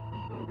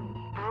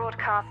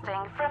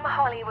Broadcasting from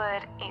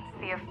Hollywood, it's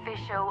the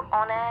official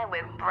On Air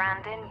with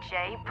Brandon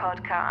J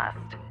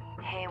podcast.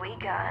 Here we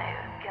go.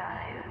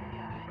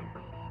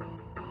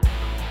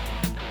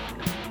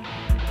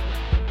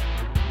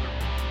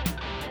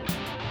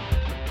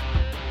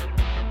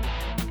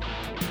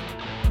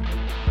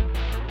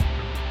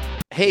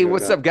 Hey,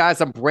 what's up,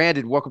 guys? I'm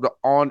Brandon. Welcome to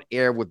On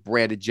Air with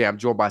Brandon J. I'm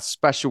joined by a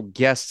special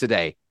guest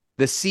today,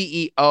 the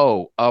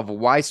CEO of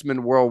WEISMAN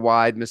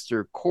Worldwide,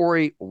 Mr.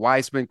 Cory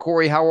Weisman.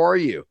 Cory, how are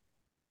you?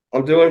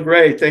 I'm doing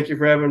great. Thank you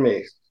for having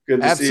me. Good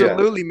to see you.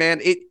 Absolutely,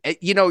 man.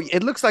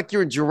 It looks like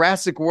you're in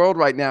Jurassic World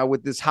right now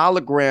with this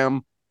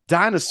hologram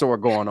dinosaur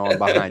going on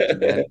behind you,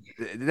 man.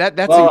 That's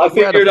incredible. I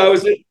figured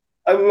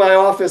I'm in my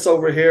office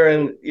over here,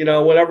 and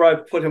whenever I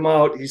put him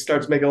out, he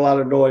starts making a lot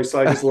of noise, so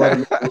I just let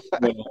him.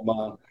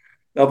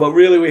 No, but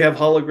really, we have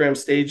hologram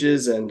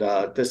stages and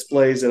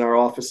displays in our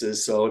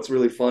offices, so it's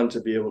really fun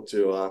to be able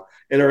to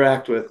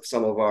interact with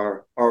some of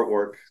our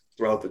artwork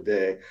throughout the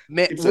day.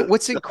 Man,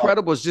 what's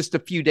incredible is just a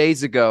few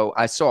days ago,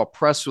 I saw a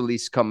press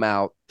release come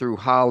out through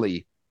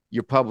Holly,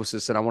 your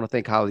publicist, and I want to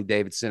thank Holly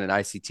Davidson and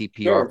ICT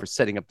PR for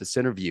setting up this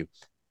interview.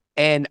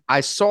 And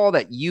I saw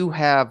that you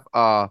have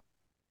a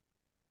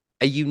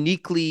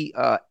uniquely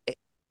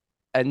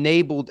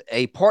enabled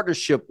a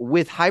partnership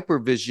with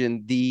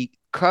Hypervsn, the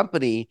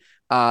company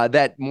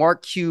that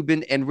Mark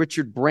Cuban and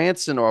Richard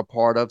Branson are a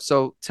part of.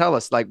 So tell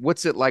us,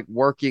 what's it like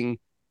working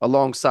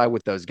alongside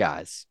with those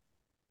guys?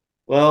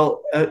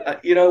 Well,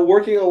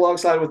 working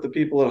alongside with the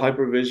people at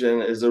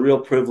Hypervsn is a real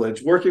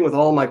privilege. Working with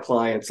all my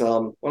clients.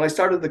 When I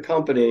started the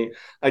company,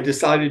 I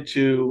decided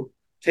to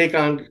take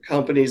on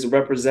companies and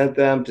represent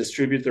them,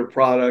 distribute their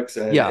products,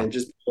 and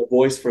just be a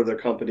voice for their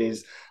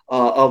companies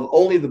of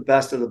only the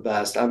best of the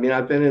best. I mean,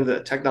 I've been in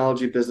the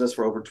technology business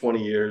for over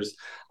 20 years.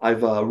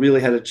 I've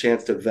really had a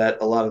chance to vet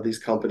a lot of these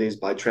companies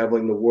by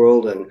traveling the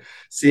world and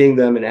seeing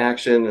them in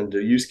action and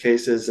their use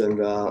cases. And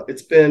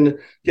it's been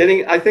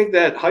I think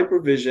that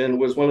Hypervsn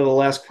was one of the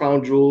last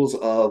crown jewels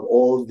of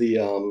all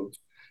the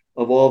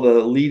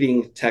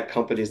leading tech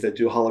companies that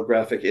do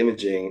holographic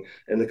imaging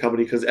in the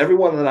company, because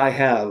everyone that I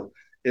have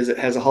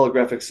has a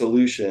holographic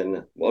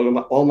solution,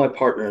 all my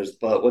partners,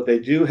 but what they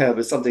do have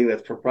is something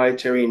that's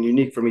proprietary and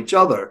unique from each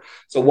other.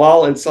 So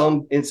while in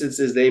some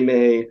instances they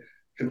may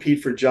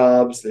compete for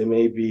jobs, they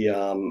may be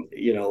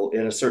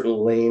in a certain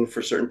lane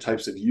for certain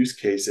types of use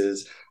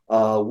cases,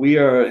 we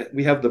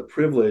have the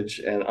privilege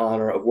and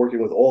honor of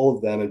working with all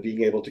of them and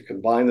being able to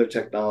combine their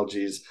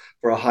technologies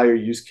for a higher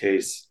use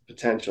case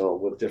potential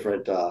with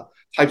different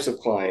types of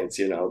clients,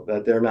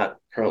 that they're not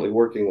currently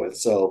working with.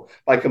 So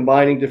by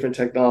combining different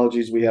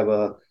technologies, we have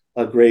a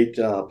great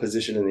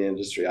position in the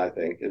industry, I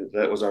think. And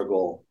that was our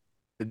goal.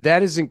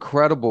 That is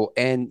incredible.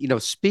 And,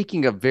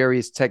 speaking of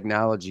various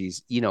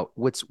technologies,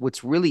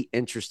 what's really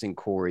interesting,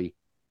 Cory,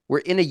 we're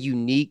in a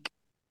unique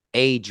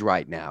age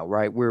right now,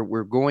 right?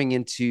 We're going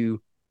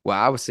into,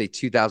 well, I would say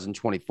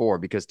 2024,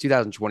 because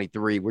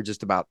 2023, we're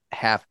just about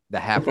the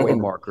halfway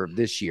marker of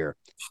this year.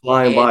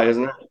 Flying by,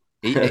 isn't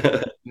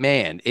it?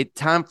 Man,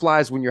 time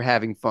flies when you're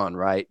having fun,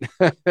 right?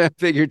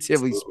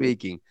 Figuratively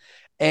speaking.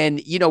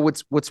 And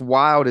what's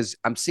wild is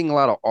I'm seeing a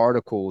lot of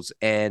articles,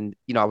 and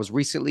I was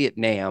recently at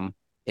NAMM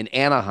in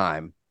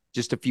Anaheim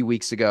just a few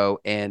weeks ago,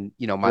 and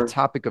my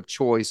topic of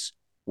choice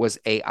was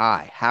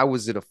AI. How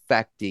is it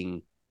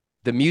affecting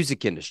the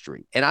music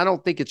industry? And I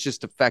don't think it's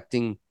just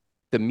affecting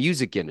the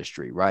music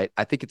industry, right?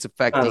 I think it's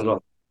affecting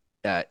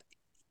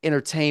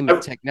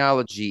entertainment,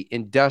 technology,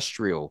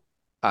 industrial,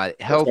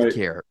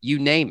 healthcare, you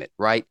name it,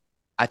 right?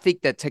 I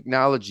think that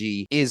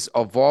technology is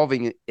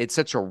evolving at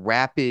such a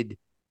rapid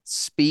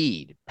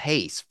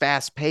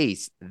fast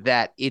pace,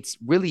 that it's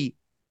really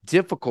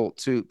difficult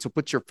to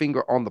put your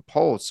finger on the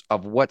pulse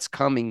of what's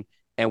coming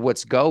and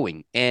what's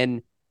going.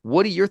 And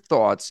what are your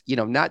thoughts,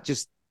 not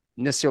just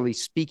necessarily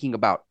speaking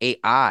about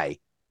AI,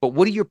 but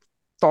what are your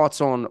thoughts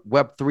on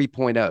Web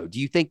 3.0? Do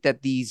you think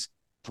that these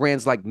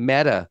brands like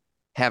Meta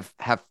have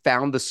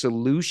found the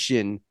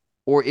solution,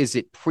 or is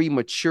it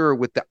premature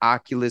with the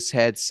Oculus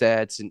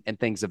headsets and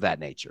things of that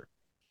nature?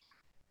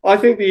 I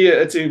think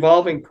it's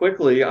evolving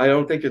quickly. I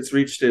don't think it's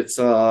reached its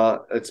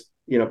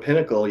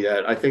pinnacle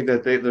yet. I think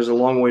that there's a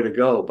long way to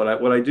go.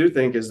 But what I do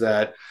think is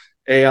that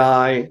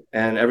AI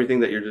and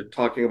everything that you're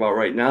talking about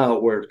right now,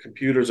 where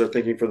computers are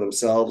thinking for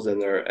themselves and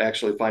they're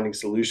actually finding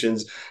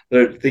solutions,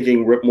 they're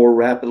thinking more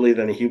rapidly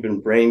than a human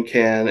brain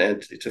can,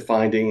 and to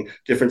finding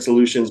different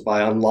solutions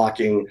by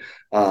unlocking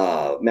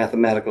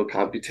mathematical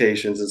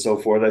computations and so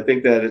forth. I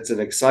think that it's an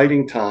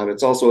exciting time.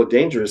 It's also a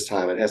dangerous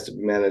time. It has to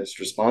be managed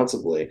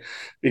responsibly,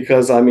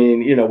 because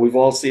we've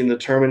all seen the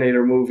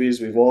Terminator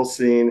movies. We've all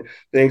seen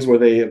things where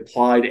they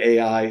applied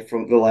AI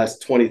from the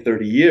last 20,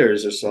 30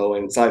 years or so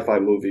in sci-fi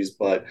movies.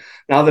 But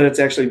now that it's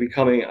actually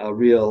becoming a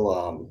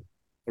real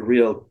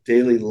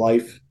daily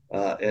life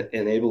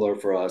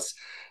enabler for us,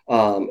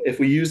 if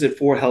we use it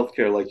for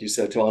healthcare, like you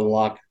said, to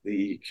unlock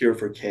the cure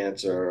for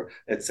cancer,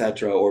 et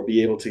cetera, or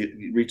be able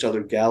to reach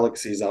other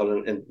galaxies out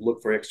and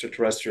look for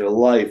extraterrestrial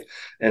life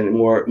and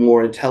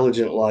more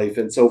intelligent life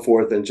and so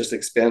forth, and just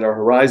expand our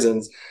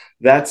horizons,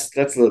 that's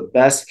the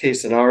best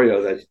case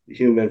scenario that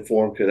human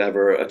form could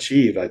ever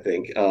achieve, I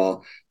think.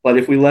 But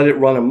if we let it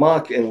run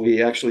amok and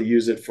we actually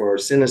use it for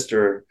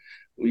sinister,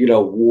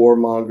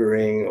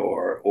 warmongering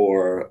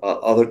or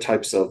other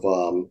types of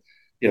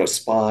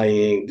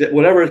spying,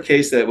 whatever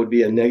case that would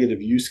be a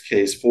negative use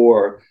case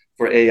for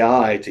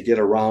AI to get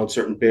around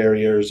certain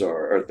barriers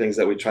or things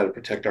that we try to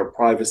protect our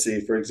privacy,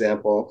 for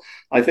example,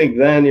 I think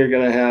then you're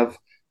going to have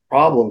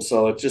problems.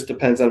 So it just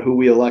depends on who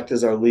we elect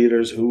as our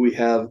leaders, who we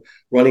have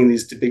running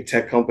these big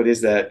tech companies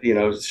that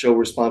show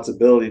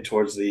responsibility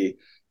towards the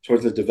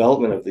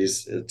development of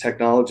these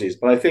technologies.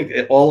 But I think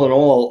all in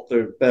all,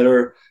 they're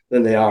better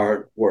than they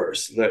are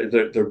worse.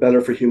 They're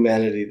better for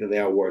humanity than they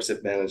are worse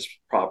if managed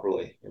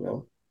properly.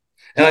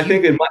 And I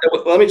think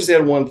let me just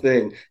add one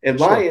thing. In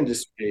my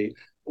industry,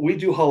 we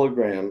do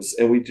holograms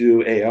and we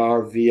do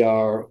AR,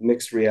 VR,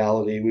 mixed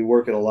reality. We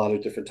work in a lot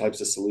of different types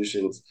of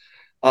solutions.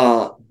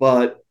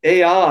 But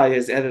AI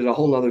has added a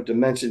whole nother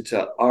dimension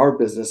to our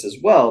business as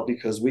well,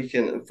 because we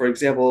can, for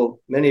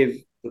example, many of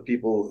the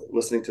people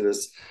listening to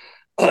this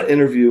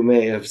interview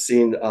may have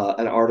seen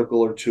an article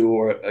or two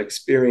or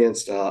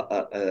experienced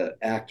an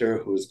actor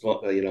who's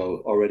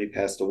already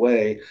passed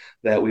away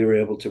that we were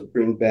able to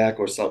bring back,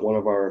 or one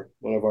of our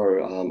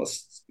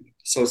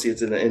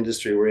associates in the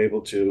industry were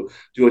able to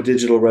do a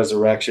digital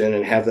resurrection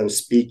and have them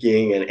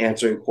speaking and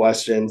answering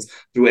questions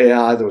through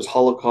AI. There was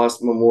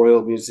Holocaust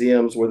memorial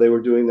museums where they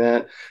were doing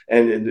that,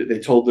 and they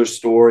told their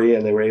story,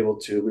 and they were able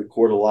to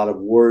record a lot of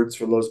words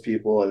from those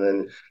people, and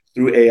then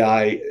through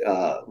AI,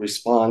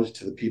 respond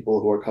to the people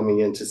who are coming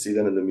in to see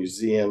them in the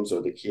museums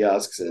or the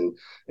kiosks and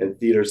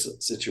theater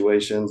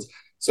situations.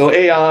 So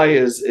AI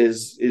is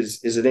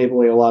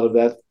enabling a lot of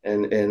that,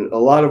 and a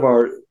lot of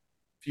our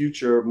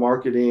future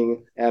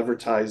marketing,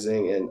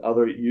 advertising, and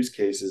other use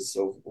cases,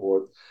 so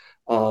forth,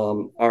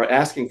 are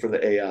asking for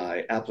the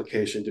AI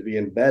application to be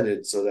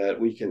embedded so that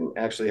we can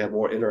actually have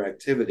more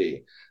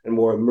interactivity and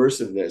more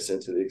immersiveness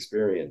into the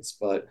experience.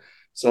 But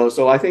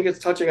so I think it's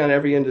touching on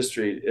every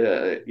industry,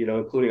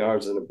 including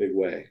ours in a big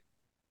way.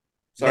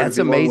 Sorry, that's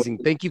amazing.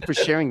 Thank you for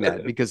sharing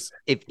that, because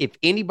if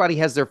anybody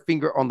has their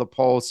finger on the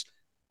pulse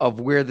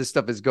of where this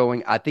stuff is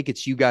going, I think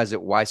it's you guys at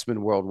WEISMAN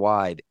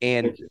Worldwide.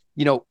 And,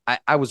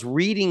 I was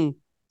reading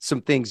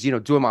some things,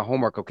 doing my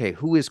homework. Okay,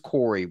 who is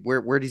Cory?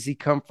 Where does he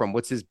come from?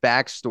 What's his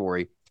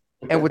backstory?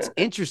 And what's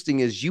interesting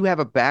is you have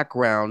a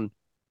background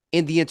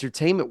in the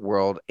entertainment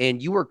world,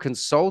 and you were a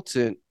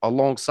consultant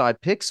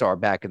alongside Pixar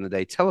back in the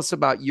day. Tell us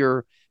about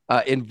your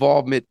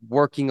involvement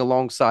working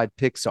alongside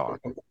Pixar.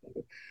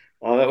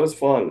 Oh, that was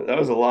fun. That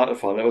was a lot of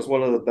fun. That was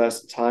one of the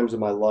best times of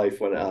my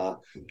life when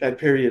that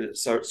period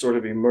sort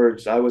of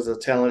emerged. I was a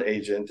talent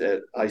agent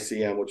at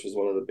ICM, which was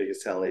one of the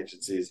biggest talent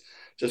agencies.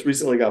 Just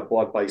recently got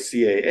bought by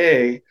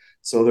CAA,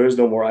 so there's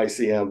no more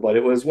ICM, but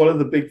it was one of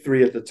the big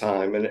three at the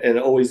time, and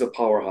always a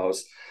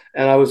powerhouse.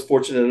 And I was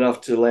fortunate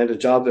enough to land a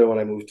job there when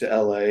I moved to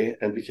LA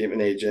and became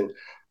an agent.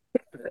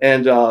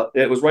 And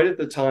it was right at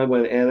the time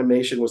when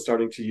animation was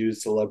starting to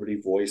use celebrity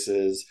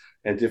voices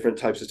and different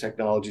types of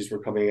technologies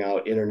were coming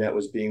out. Internet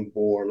was being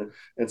born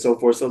and so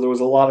forth. So there was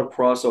a lot of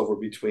crossover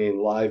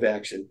between live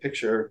action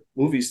picture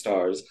movie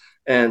stars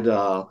and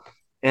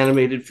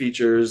animated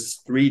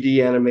features,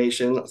 3D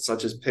animation,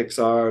 such as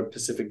Pixar,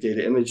 Pacific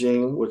Data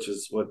Imaging, which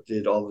is what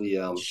did all the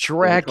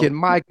SHREK and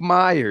Mike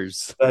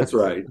Myers. That's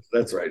right.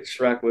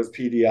 SHREK was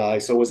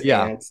PDI, so was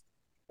Antz,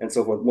 and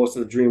so forth. Most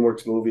of the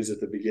DreamWorks movies at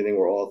the beginning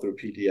were all through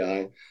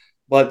PDI.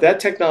 But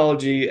that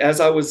technology, as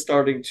I was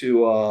starting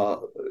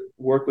to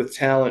work with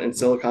talent in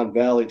Silicon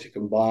Valley to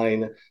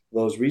combine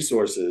those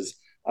resources,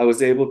 I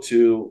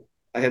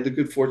had the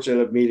good fortune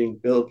of meeting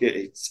Bill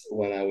Gates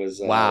when I was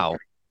wow.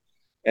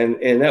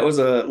 And that was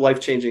a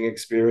life-changing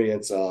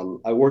experience.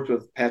 I worked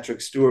with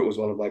Patrick Stewart, was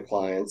one of my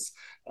clients,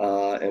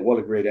 and what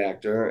a great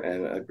actor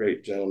and a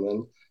great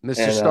gentleman.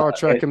 Mr. Star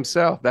Trek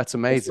himself. That's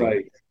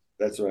amazing.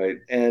 That's right.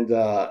 And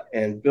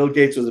Bill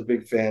Gates was a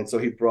big fan, so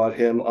he brought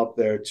him up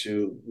there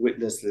to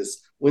witness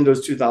this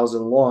Windows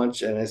 2000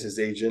 launch. And as his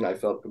agent, I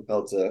felt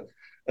compelled to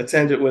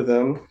attend it with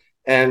him.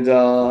 And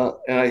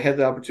I had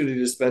the opportunity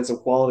to spend some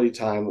quality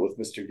time with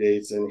Mr.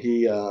 Gates, and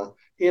he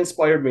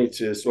inspired me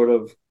to sort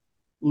of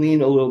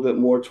lean a little bit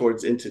more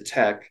towards into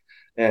tech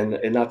and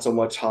not so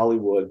much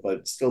Hollywood,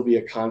 but still be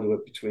a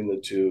conduit between the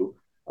two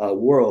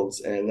worlds.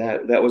 And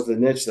that was the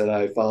niche that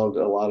I found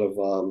a lot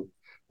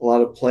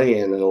of play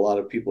in, and a lot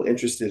of people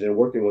interested in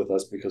working with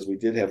us, because we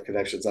did have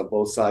connections on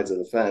both sides of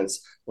the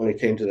fence when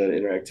it came to that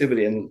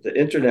interactivity. And the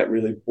internet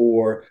really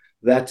bore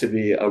that to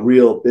be a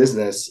real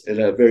business in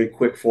a very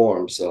quick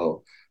form.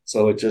 So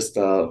it just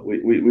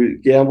we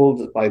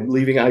gambled by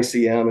leaving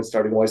ICM and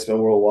starting WEISMAN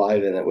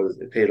Worldwide, and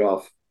it paid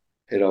off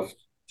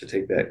to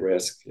take that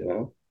risk.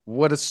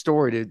 What a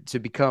story to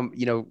become,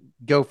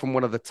 go from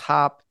one of the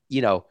top,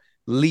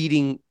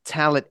 leading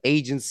talent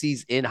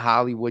agencies in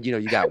Hollywood.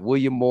 You got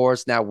William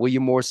Morris, now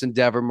William Morris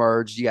Endeavor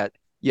merged. You got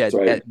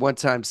at one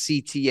time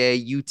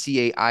CTA,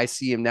 UTA,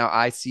 ICM. Now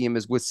ICM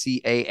is with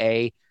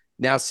CAA.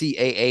 Now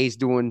CAA is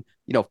doing,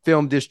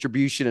 film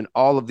distribution and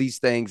all of these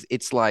things.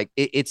 It's like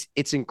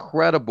it's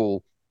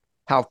incredible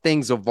how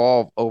things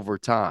evolve over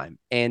time,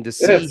 and to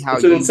Yeah, see how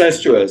it's an you,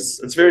 incestuous.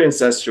 It's very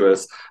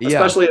incestuous, yeah,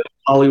 especially in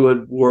the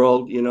Hollywood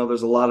world. You know,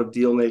 there's a lot of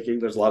deal making,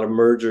 there's a lot of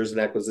mergers and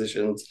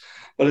acquisitions.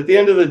 But at the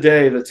end of the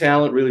day, the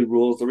talent really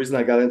rules. The reason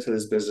I got into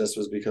this business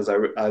was because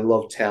I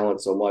love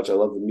talent so much. I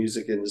love the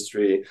music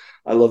industry,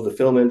 I love the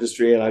film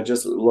industry, and I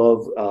just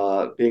love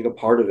being a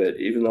part of it,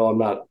 even though I'm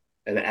not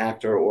an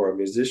actor or a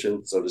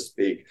musician, so to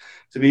speak.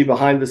 To be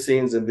behind the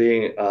scenes and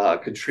being a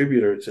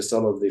contributor to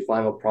some of the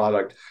final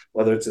product,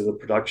 whether it's in the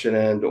production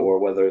end or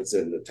whether it's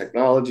in the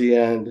technology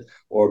end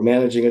or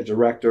managing a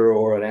director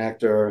or an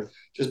actor,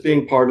 just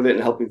being part of it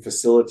and helping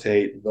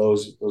facilitate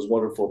those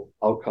wonderful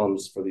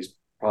outcomes for these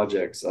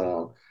projects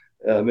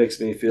makes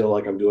me feel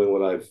like I'm doing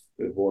what I've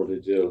been born to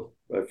do.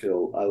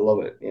 I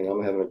love it. You know,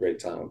 I'm having a great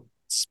time.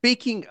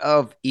 speaking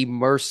of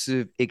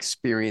immersive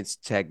experience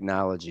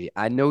technology,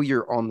 I know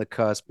you're on the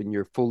cusp and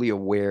you're fully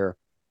aware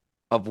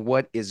of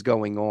what is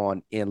going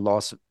on in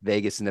Las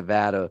Vegas,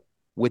 Nevada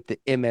with the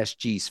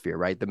MSG sphere,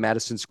 right? The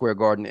Madison Square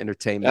Garden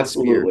Entertainment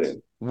Sphere.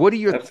 Absolutely. What are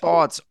your Absolutely.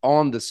 thoughts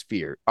on the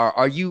sphere?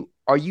 Are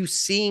you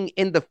seeing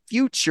in the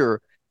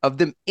future of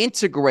them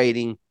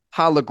integrating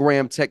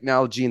hologram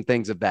technology and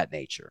things of that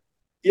nature?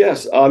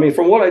 Yes, I mean,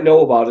 from what I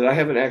know about it, I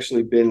haven't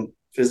actually been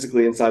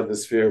physically inside the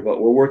sphere,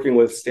 but we're working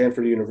with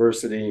Stanford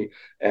University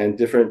and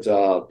different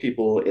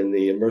people in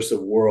the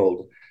immersive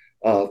world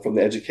from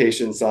the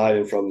education side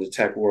and from the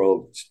tech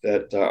world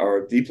that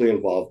are deeply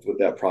involved with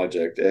that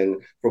project.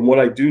 And from what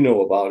I do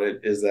know about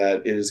it, is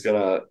that it is going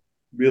to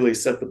really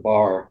set the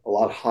bar a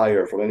lot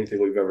higher from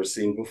anything we've ever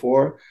seen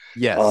before.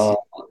 Yes. Uh,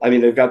 I mean,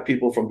 they've got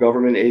people from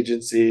government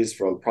agencies,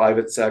 from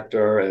private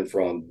sector, and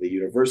from the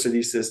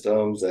university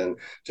systems, and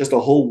just a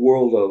whole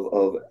world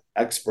of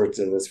experts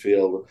in this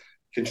field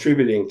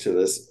contributing to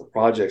this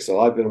project.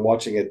 So I've been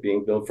watching it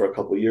being built for a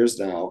couple of years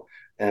now,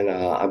 and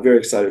I'm very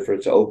excited for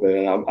it to open.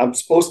 And I'm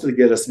supposed to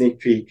get a sneak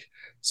peek.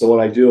 So when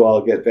I do,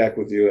 I'll get back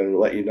with you and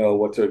let you know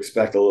what to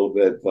expect a little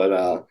bit.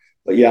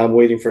 But yeah, I'm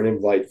waiting for an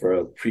invite for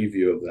a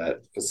preview of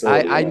that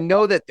facility. I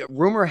know that the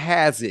rumor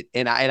has it,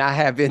 and I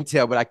have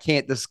intel, but I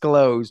can't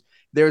disclose.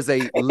 There's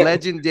a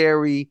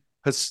legendary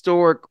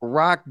historic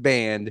rock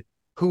band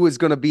who is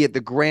going to be at the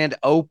grand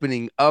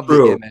opening of the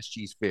True,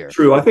 MSG Sphere.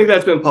 true. I think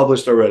that's been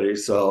published already.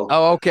 So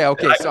Oh, okay,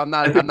 okay. So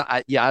I think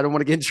yeah, I don't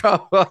want to get in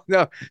trouble.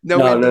 No, no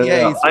no, no, no.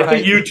 NDAs, I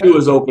think right? U2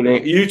 is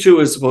opening. U2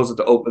 is supposed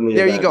to open the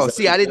There you event. go. Is that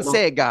See, what I you didn't know?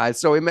 say it, guys.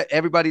 So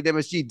everybody at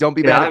MSG, don't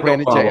be Yeah, mad I at have no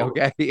Brandon J. problem.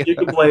 Okay. You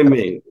can blame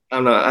me.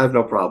 I have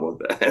no problem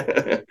with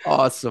that.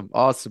 Awesome,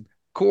 awesome.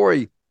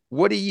 Cory,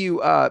 what do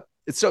you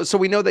so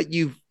we know that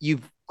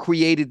you've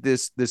created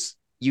this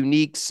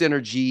unique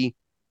synergy,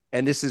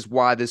 and this is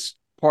why this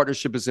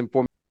partnership is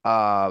important.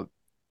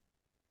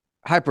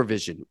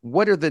 Hypervsn.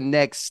 What are the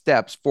next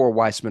steps for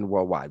Weisman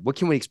Worldwide? What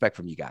can we expect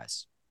from you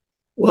guys?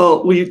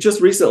 Well, we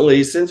just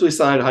recently, since we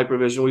signed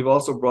Hypervsn, we've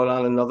also brought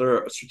on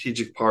another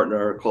strategic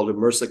partner called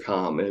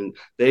Immersicom, and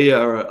they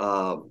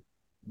are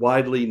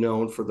widely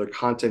known for their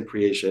content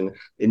creation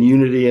in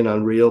Unity and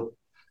Unreal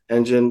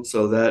Engine.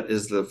 So that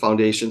is the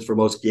foundations for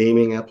most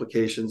gaming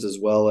applications, as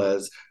well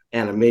as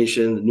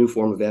animation, the new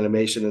form of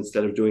animation,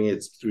 instead of doing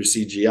it through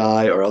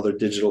CGI or other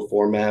digital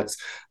formats.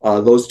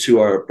 Those two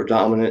are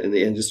predominant in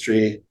the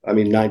industry. I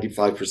mean,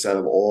 95%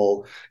 of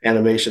all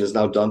animation is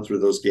now done through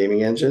those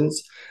gaming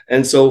engines.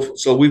 And so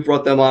we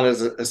brought them on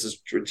as a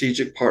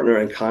strategic partner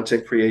in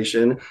content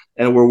creation,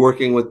 and we're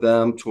working with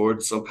them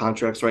towards some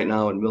contracts right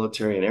now in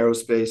military and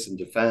aerospace and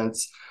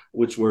defense,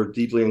 which we're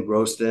deeply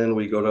engrossed in.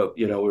 We go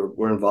to,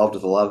 we're involved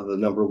with a lot of the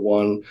number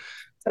one,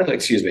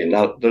 excuse me,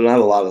 not a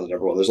lot of the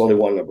number one. There's only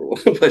one number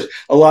one, but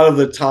a lot of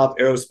the top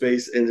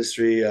aerospace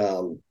industry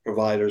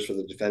providers for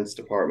the Defense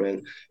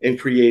Department in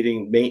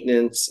creating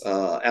maintenance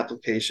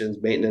applications,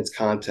 maintenance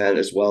content,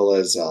 as well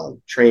as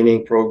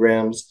training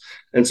programs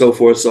and so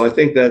forth. So I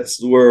think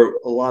that's where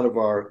a lot of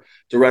our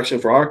direction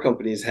for our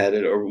company is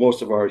headed, or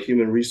most of our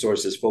human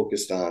resources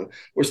focused on.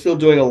 We're still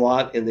doing a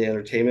lot in the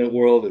entertainment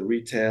world and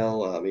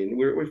retail. I mean,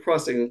 we're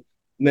crossing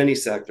many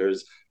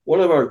sectors. One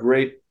of our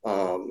great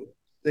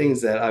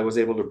things that I was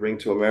able to bring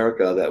to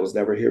America that was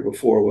never here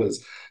before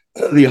was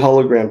the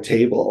hologram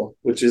table,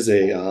 which is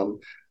a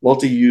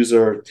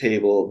multi-user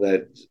table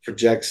that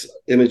projects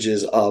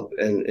images up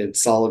in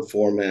solid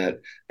format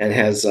and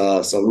has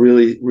some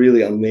really,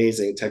 really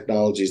amazing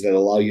technologies that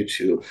allow you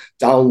to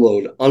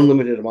download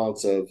unlimited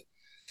amounts of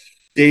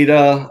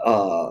data,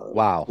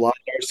 Wow.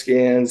 LiDAR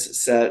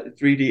scans, set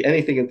 3D,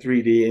 anything in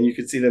 3D, and you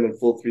can see them in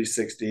full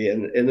 360.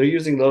 And they're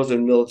using those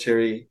in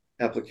military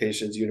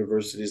applications,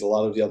 universities, a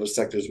lot of the other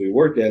sectors we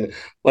work in.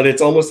 But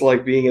it's almost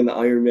like being in the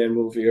Iron Man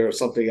movie or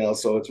something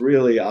else. So it's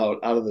really out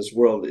of this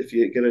world. If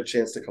you get a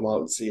chance to come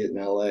out and see it in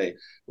LA,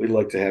 we'd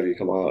like to have you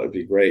come out. It'd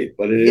be great.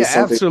 But it Yeah, is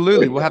something.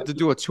 absolutely. We'll have to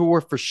do a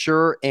tour for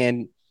sure.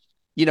 And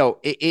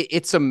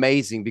it's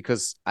amazing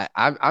because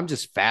I'm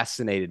just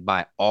fascinated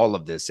by all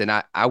of this. And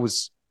I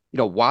was,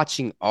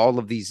 watching all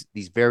of these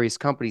various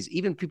companies,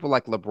 even people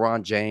like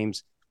LeBron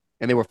James,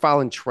 and they were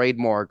filing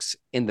trademarks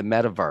in the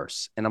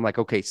metaverse. And I'm like,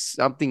 okay,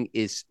 something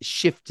is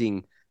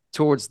shifting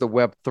towards the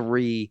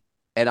Web3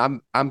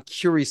 and I'm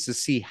curious to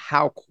see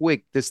how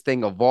quick this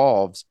thing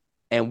evolves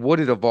and what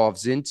it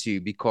evolves into,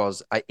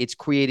 because it's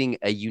creating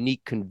a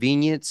unique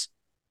convenience,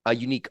 a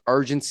unique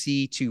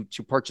urgency to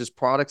purchase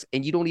products,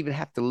 and you don't even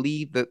have to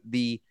leave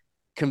the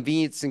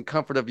convenience and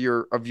comfort of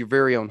your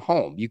very own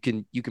home. You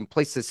can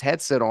place this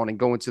headset on and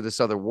go into this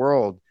other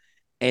world.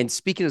 And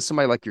speaking to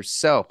somebody like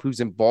yourself, who's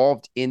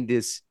involved in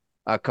this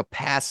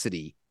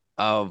capacity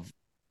of,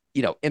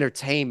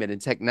 entertainment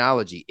and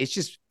technology, it's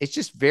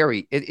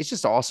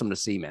just awesome to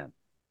see, man.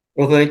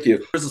 Well, thank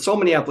you. There's so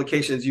many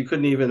applications you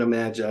couldn't even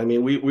imagine. I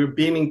mean, we're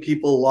beaming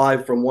people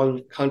live from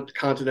one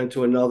continent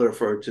to another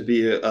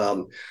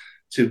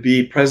to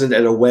be present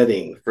at a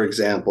wedding, for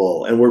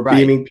example. And we're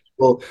beaming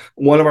people.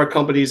 One of our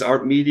companies,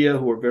 Art Media,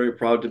 who we're very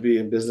proud to be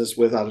in business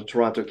with out of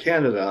Toronto,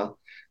 Canada,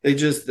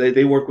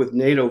 they work with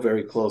NATO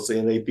very closely,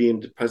 and they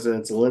beamed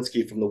President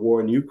Zelensky from the war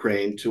in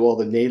Ukraine to all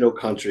the NATO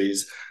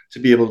countries to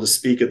be able to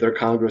speak at their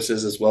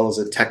congresses as well as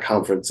at tech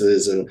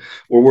conferences. And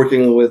we're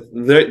working with,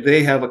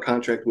 they have a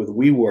contract with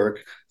WeWork,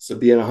 so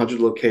be in 100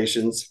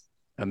 locations.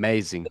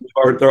 Amazing.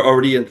 They're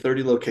already in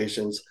 30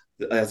 locations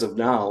as of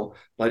now,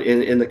 but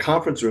in the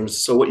conference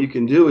rooms. So what you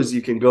can do is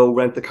you can go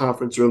rent the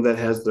conference room that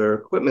has their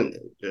equipment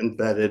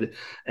embedded,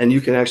 and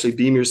you can actually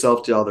beam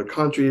yourself to other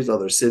countries,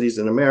 other cities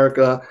in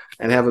America,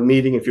 and have a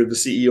meeting. If you're the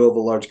CEO of a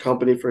large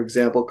company, for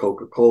example,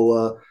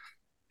 Coca-Cola,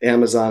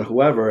 Amazon,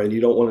 whoever, and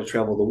you don't want to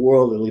travel the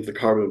world and leave the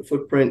carbon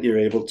footprint, you're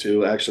able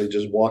to actually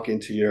just walk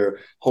into your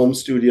home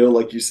studio,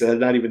 like you said,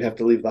 not even have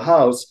to leave the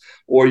house,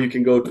 or you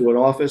can go to an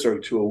office or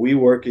to a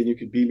WeWork and you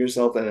can beam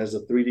yourself, and as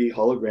a 3D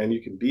hologram,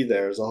 you can be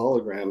there as a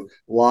hologram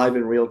live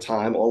in real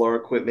time. All our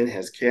equipment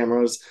has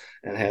cameras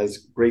and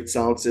has great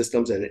sound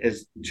systems, and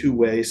it's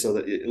two-way so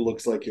that it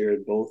looks like you're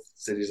in both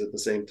cities at the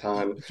same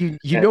time.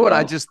 You know what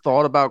I just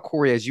thought about,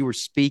 Cory, as you were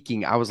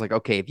speaking? I was like,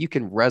 okay, if you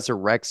can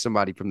resurrect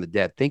somebody from the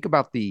dead, think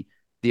about the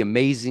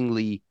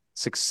amazingly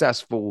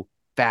successful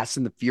Fast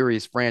and the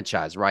Furious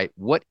franchise, right?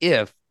 What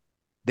if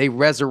they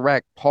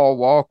resurrect Paul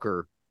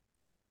Walker,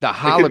 the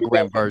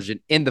hologram version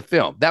in the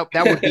film? That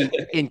would be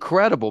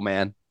incredible,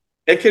 man.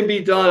 It can be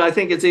done. I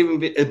think it's even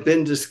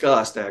been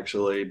discussed,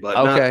 actually, but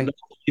not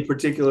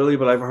particularly,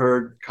 but I've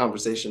heard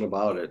conversation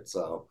about it.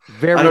 So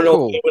I don't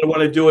know if I would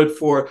want to do it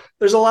for,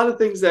 there's a lot of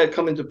things that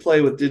come into play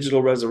with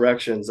digital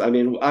resurrections. I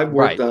mean, I've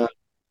worked on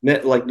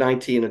like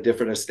 19 of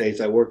different estates.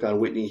 I worked on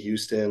Whitney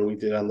Houston. We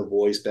did On The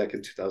Voice back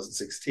in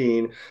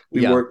 2016.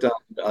 We worked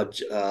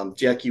on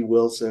Jackie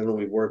Wilson.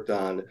 We worked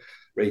on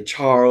Ray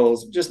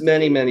Charles, just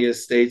many, many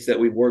estates that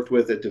we've worked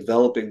with at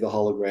developing the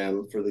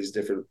hologram for these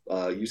different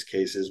use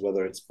cases,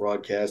 whether it's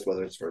broadcast,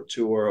 whether it's for a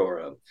tour or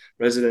a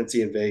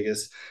residency in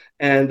Vegas.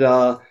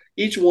 And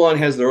each one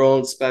has their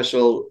own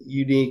special,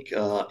 unique,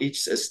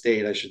 each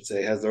estate, I should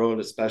say, has their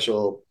own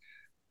special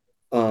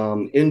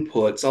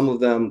input. Some of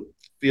them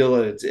feel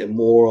that it's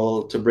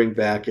immoral to bring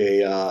back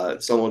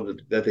someone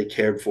that they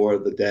cared for,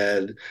 the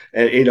dead,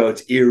 and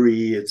it's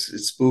eerie, it's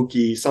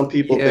spooky. Some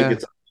people think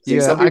it's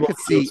some people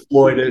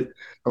exploit it.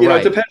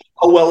 It depends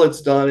how well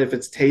it's done, if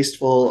it's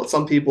tasteful.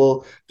 Some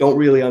people don't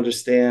really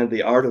understand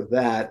the art of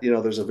that.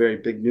 There's a very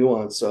big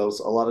nuance. So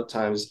a lot of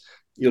times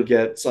you'll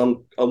get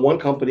one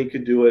company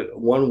could do it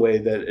one way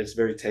that it's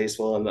very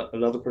tasteful, and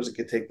another person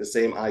could take the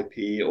same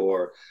IP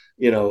or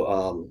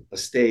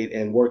estate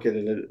and work it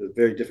in a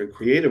very different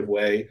creative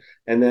way,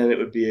 and then it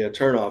would be a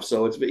turnoff.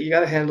 So you got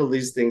to handle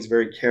these things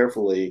very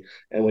carefully.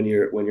 And when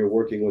you're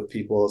working with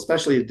people,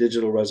 especially a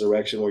digital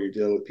resurrection where you're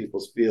dealing with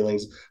people's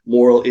feelings,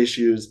 moral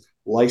issues,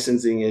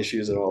 licensing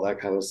issues, and all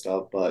that kind of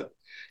stuff. But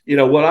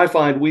what I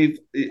find,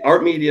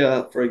 Art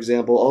Media, for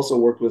example, also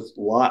worked with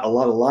a lot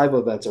of live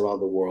events around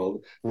the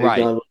world. They've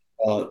done,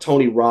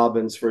 Tony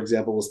Robbins, for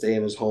example, will stay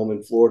in his home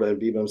in Florida and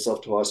beam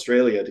himself to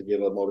Australia to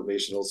give a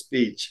motivational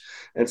speech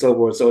and so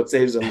forth. So it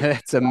saves them.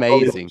 That's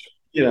amazing.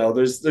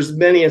 There's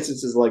many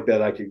instances like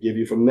that I could give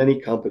you from many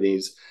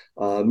companies.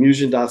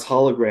 Musion Dat's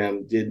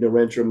hologram did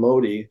Narendra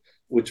Modi,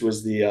 which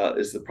was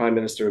is the Prime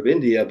Minister of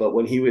India, but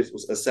when he was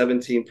a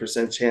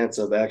 17% chance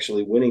of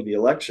actually winning the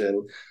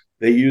election,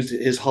 they used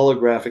his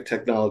holographic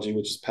technology,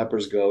 which is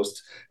Pepper's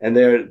Ghost, and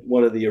they're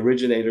one of the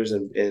originators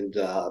and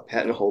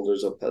patent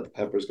holders of the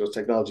Pepper's Ghost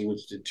technology,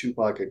 which did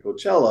Tupac at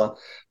Coachella.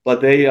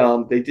 But they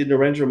did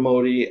Narendra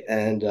Modi,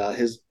 and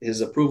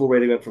his approval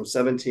rating went from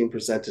 17%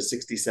 to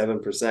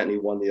 67%, and he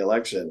won the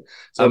election.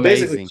 So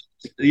basically,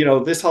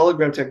 this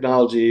hologram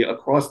technology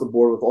across the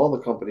board with all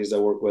the companies I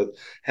work with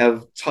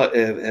have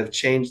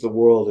changed the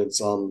world in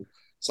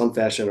some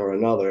fashion or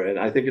another, and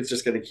I think it's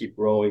just going to keep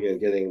growing and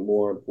getting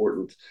more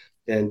important.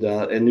 And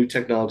new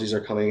technologies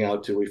are coming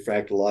out to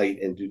refract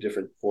light and do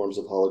different forms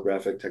of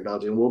holographic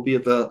technology. And we'll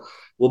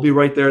be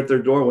right there at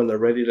their door when they're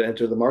ready to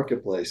enter the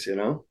marketplace.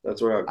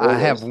 That's where our goal is. I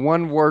have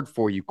one word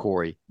for you,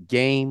 Cory: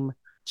 game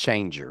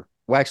changer.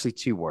 Well, actually,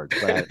 two words,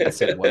 but I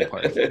said one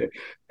word.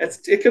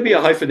 It could be a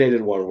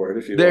hyphenated one word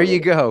if you. There you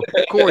go,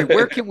 Cory.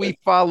 Where can we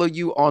follow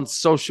you on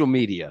social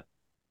media?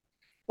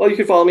 Well, you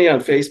can follow me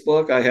on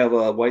Facebook. I have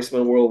a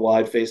WEISMAN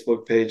Worldwide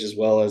Facebook page as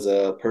well as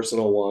a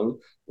personal one.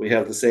 We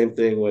have the same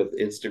thing with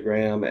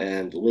Instagram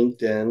and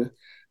LinkedIn.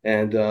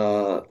 And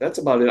that's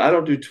about it. I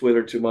don't do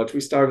Twitter too much.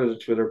 We started a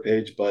Twitter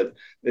page, but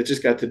it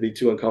just got to be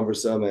too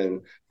cumbersome.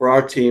 And for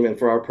our team and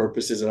for our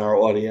purposes and our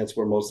audience,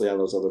 we're mostly on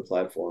those other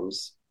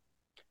platforms.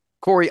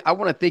 Cory, I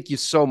want to thank you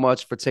so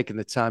much for taking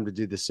the time to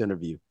do this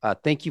interview.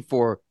 Thank you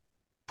for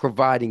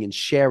providing and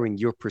sharing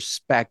your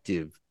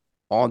perspective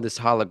on this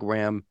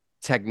hologram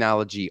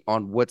technology,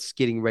 on what's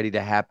getting ready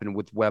to happen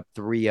with Web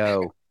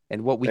 3.0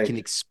 and what we can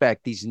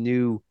expect, these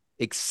new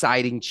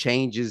exciting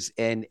changes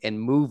and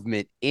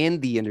movement in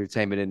the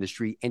entertainment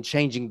industry and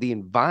changing the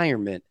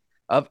environment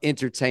of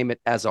entertainment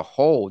as a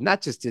whole,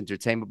 not just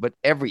entertainment, but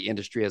every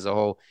industry as a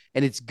whole.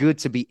 And it's good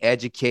to be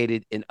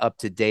educated and up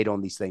to date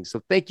on these things.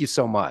 So thank you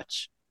so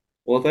much.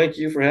 Well, thank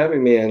you for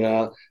having me.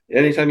 And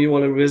anytime you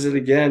want to visit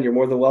again, you're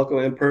more than welcome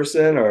in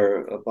person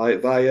or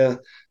via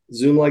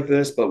Zoom like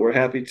this. But we're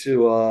happy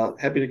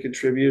to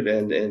contribute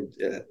and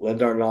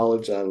lend our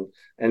knowledge on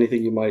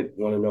anything you might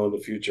want to know in the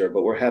future.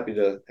 But we're happy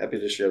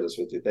to share this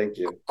with you. Thank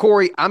you,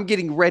 Cory. I'm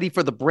getting ready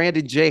for the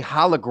Brandon J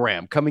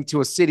hologram coming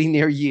to a city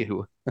near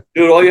you.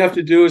 Dude, all you have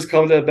to do is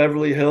come to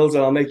Beverly Hills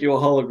and I'll make you a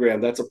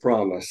hologram. That's a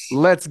promise.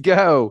 Let's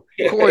go.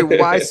 Cory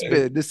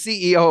Weisman, the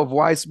CEO of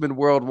WEISMAN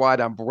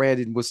Worldwide. I'm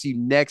Brandon. We'll see you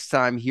next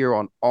time here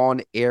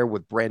on Air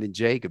with Brandon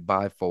J.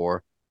 Goodbye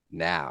for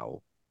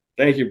now.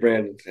 Thank you,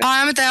 Brandon.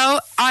 Hi, I'm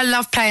Adele. I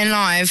love playing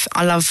live.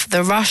 I love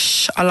the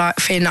rush. I like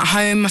feeling at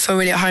home. I feel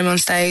really at home on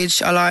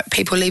stage. I like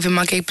people leaving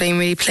my gig being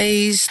really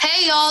pleased.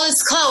 Hey, y'all,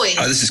 it's Chloe.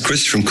 Hi, this is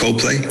Chris from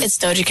Coldplay. It's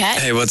Doja Cat.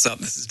 Hey, what's up?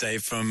 This is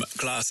Dave from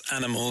Glass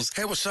Animals.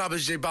 Hey, what's up?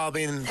 It's J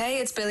Balvin. Hey,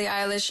 it's Billie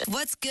Eilish.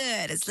 What's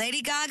good? It's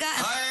Lady Gaga.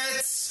 Hi,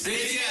 it's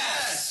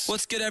BTS.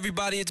 What's good,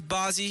 everybody? It's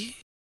Bozzy.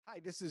 Hi,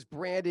 this is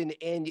Brandon,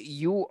 and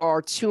you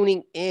are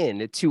tuning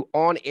in to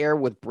On Air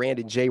with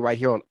Brandon J right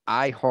here on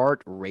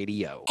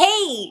iHeartRadio.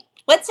 Hey,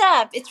 what's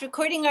up? It's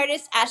recording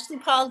artist Ashley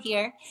Paul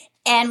here,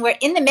 and we're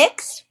in the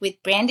mix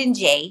with Brandon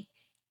J,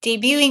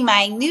 debuting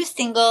my new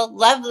single,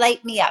 Love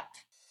Light Me Up.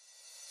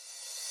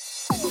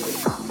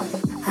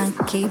 I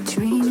keep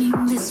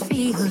dreaming this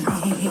feeling,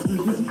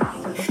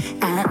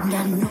 and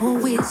I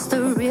know it's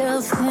the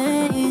real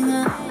thing.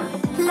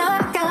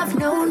 Like I've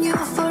known you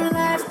for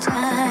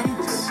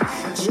lifetimes,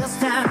 just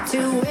have to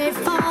wait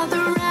for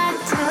the right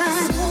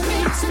time.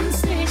 Soulmate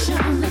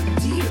sensation,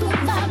 deeper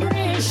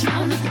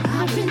vibration.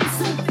 I've been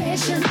so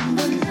patient,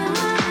 but now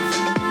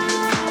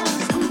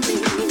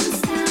something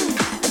inside,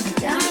 a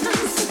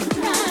diamond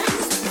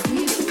surprise,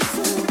 feeling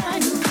so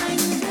right now.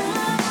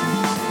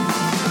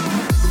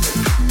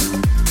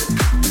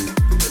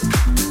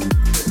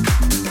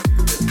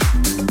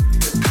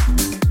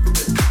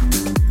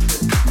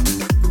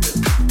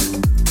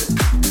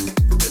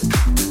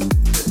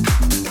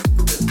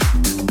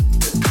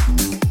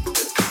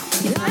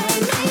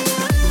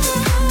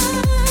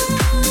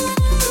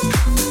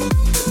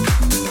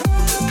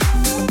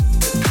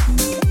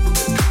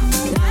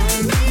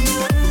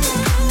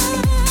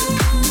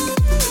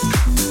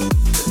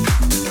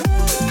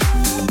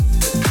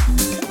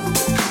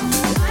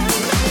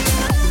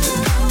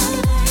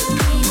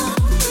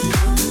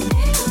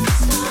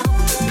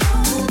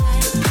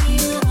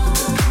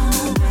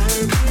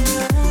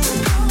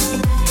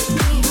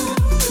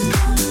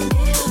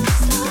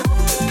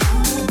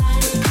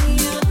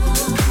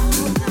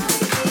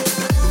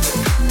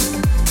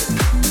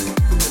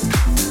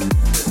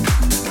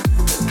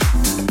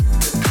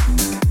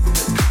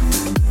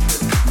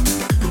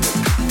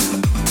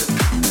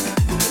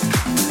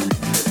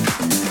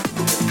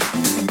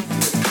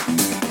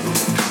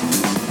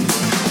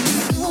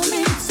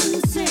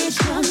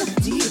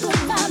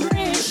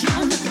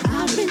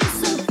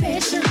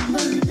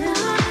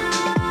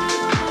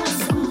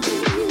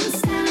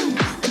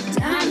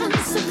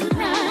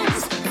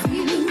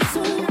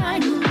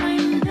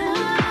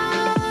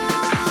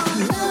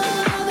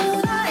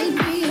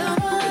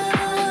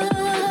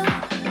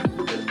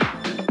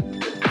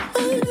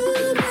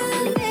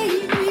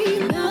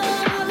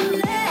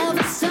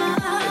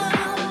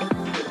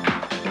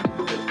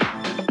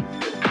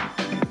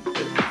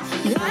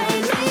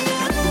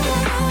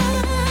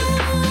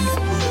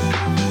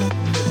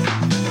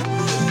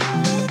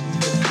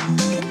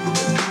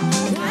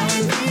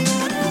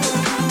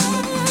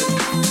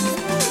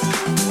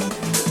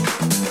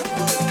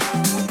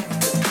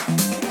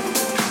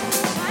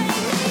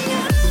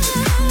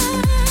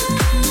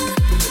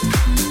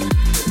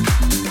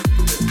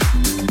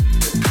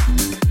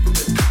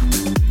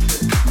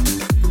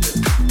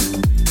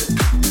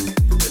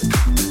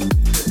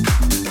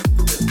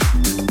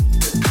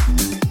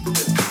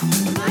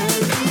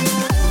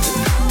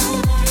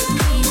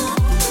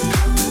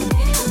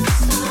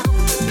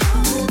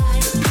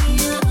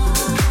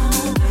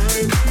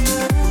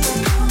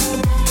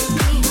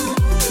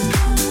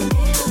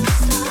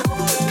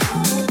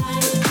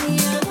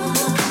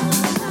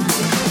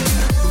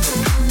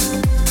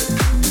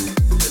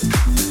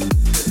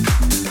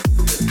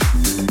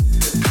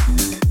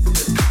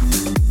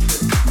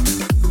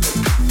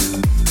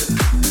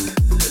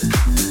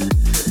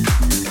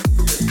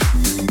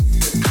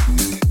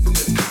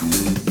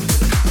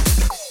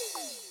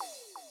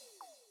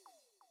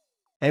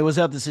 Hey, what's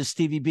up? This is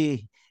Stevie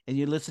B, and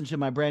you listen to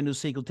my brand new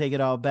single, Take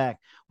It All Back,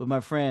 with my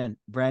friend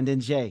Brandon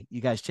J. You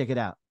guys check it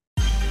out.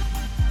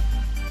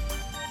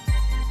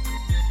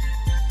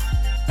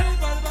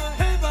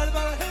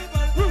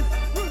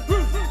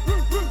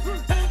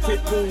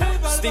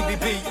 Stevie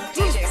B.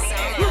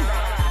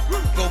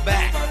 Go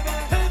back.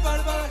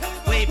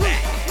 Way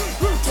back.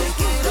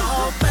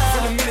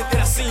 From the minute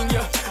that I seen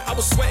ya, I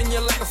was sweating you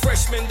like a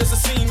freshman, there's a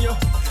senior.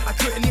 I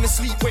couldn't even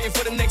sleep, waiting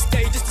for the next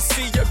day just to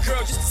see ya,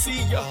 girl, just to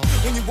see ya.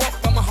 When you walk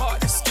by my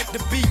heart, skip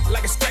the beat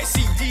like a scratch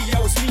CD.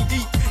 I was knee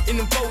deep in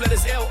them 4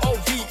 letters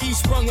L-O-V-E,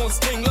 sprung on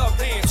spring love,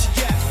 damn, she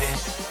got it.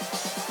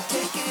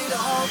 Take it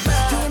all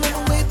back. Do you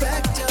remember way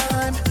back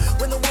time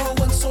when the world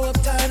wasn't so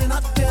uptight and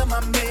hot damn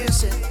I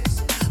miss it.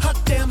 Hot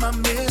damn I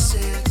miss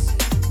it.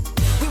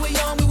 We were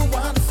young, we were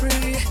wild and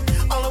free.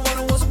 All I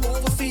wanted was a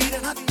move of feet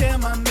and hot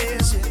damn I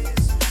miss it.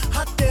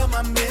 Hot damn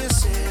I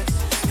miss it.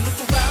 You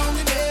looked around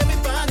and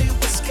everybody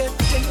was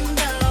getting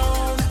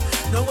down.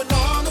 No one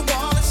on the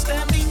wall and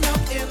standing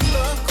up in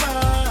the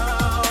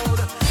crowd.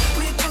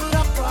 We put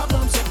our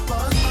problems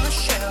upon the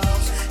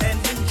shelves and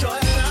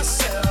enjoyed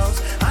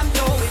ourselves. I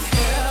know it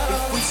helps.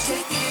 If we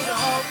take it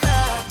all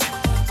back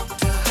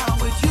to how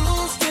it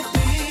used to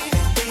be,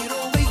 and they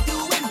don't make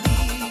you and me,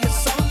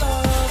 it's all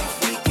love. If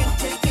we can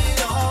take it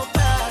all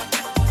back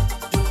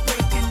to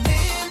breaking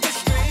in the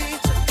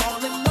streets and fall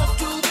in love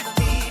to the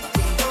beat,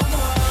 we don't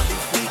want.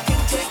 If we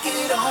can take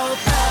it all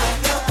back.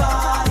 Your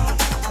body,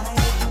 I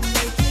can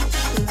make it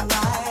to the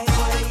right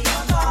way.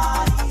 Your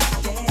body,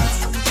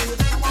 dancing to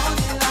the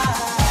morning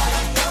light.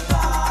 Your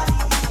body,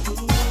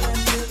 even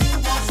if you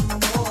want some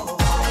more.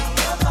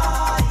 Your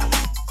body,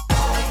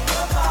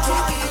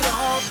 take it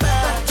all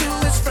back. Back to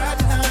it's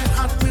Friday night,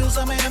 Hot Wheels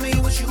on Miami,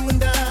 was you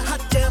and I.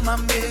 Hot damn, I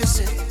miss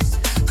it.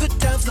 Good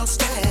times, no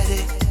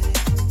static.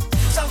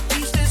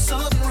 Southeast is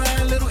southern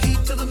right, little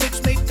heat to the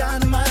mix, make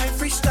dynamite.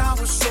 Freestyle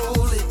was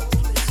solid,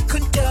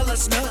 couldn't tell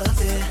us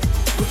nothing.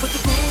 We put the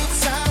groove,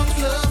 sound of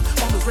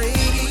love on the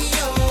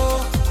radio.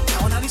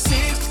 Now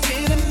 96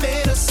 didn't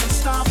made us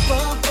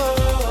unstoppable.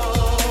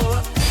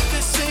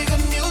 This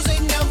singing music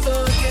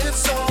never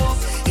gets old.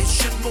 It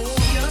should move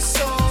your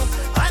soul.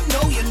 I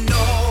know you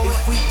know.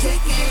 If we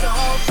take it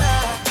all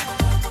back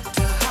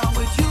to how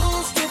it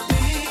used to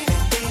be,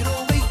 and they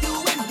don't make you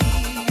and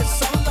me,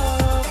 it's all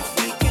love. If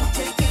we can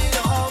take it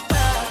all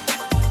back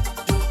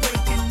to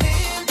breaking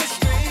in the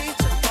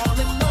streets and fall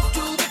in love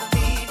to the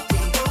beat,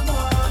 we don't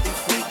want. If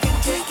we can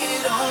take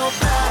it all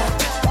back,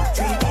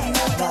 dreaming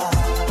of love,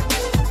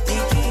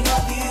 thinking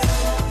of you,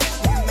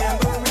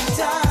 remembering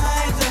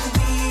times when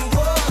we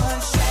were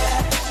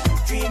shared.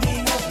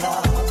 Dreaming of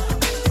love,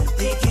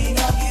 thinking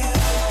of you,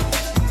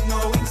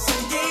 knowing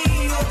someday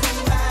you'll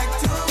come back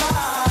to my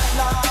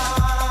life.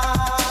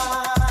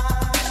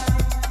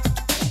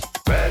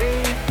 Ready,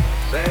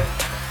 set,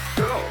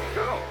 go.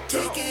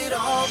 Take it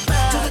all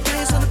back to the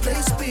days when the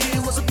place to be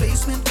was a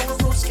basement or a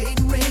road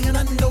skating ring, and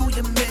I know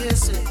you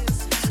miss it.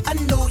 I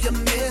know you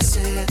miss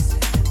it.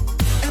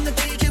 And the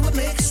DJ would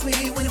make it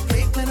sweet when you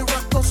play Planet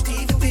Rock on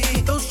Stevie B.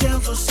 Those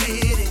jams were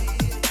sitting,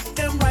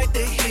 damn right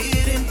they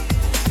hidden.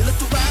 You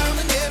looked around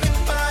and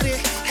everybody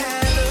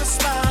had a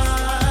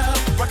smile.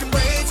 Rockin'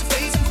 braids and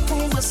phase and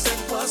Puma said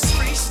was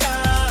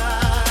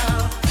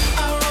freestyle.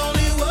 Our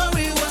only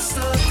worry was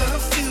the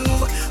curfew.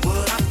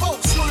 What our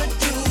folks would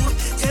do,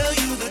 tell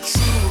you the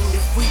truth.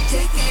 If we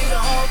take it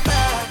all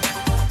back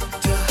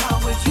to how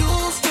it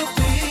used to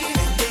be,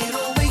 and they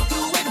don't make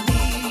you and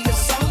me,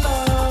 it's all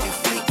love. If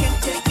we can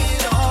take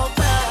it all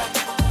back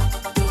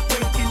to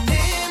breaking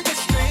in the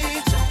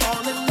streets and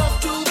fall in love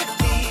to the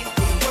beat,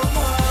 we don't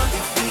want.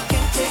 If we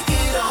can take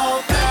it all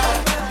back.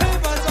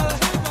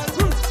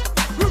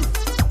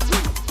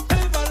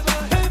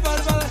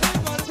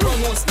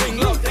 Sprung on spring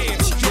love, damn,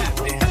 she got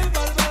it.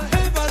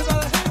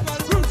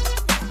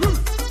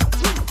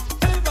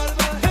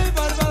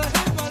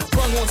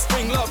 Sprung on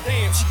spring love,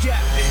 damn, she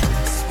got it.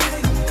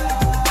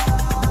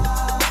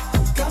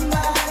 Come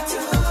back to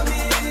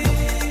me.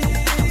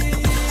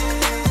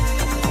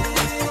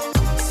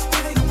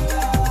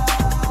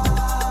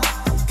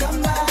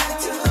 Come back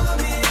to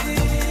me.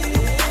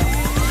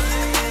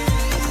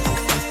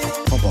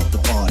 Pump up the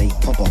party,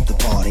 pump up the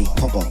party,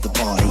 pump up the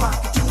party.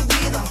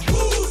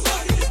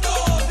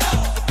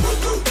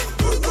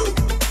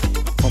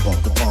 Pump up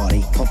the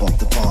party, pump up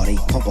the party,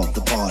 pump up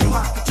the party.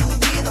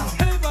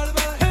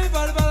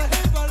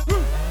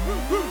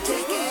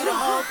 Take it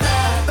all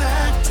back,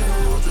 back to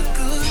the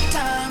good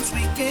times,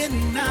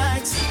 weekend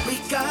nights. We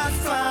got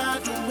fly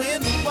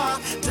doing the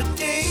walk to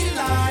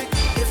daylight.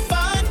 If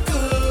I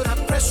could,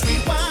 I'd press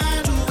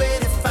rewind to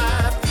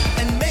 85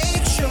 and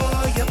make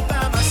sure you're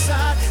by my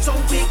side so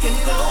we can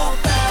go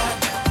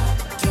back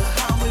to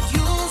how it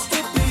used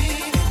to be.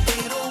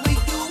 They don't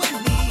make you and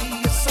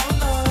me, it's all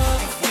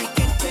love. If we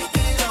can take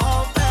it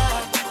all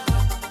back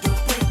to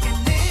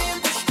breaking in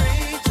the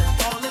streets and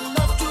fall in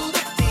love to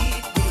the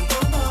beat, we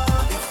don't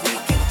want. If we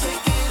can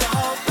take it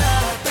all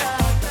back.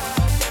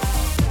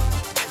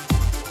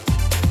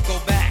 Go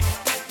back.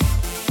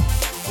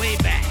 Way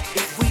back.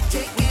 If we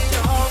take it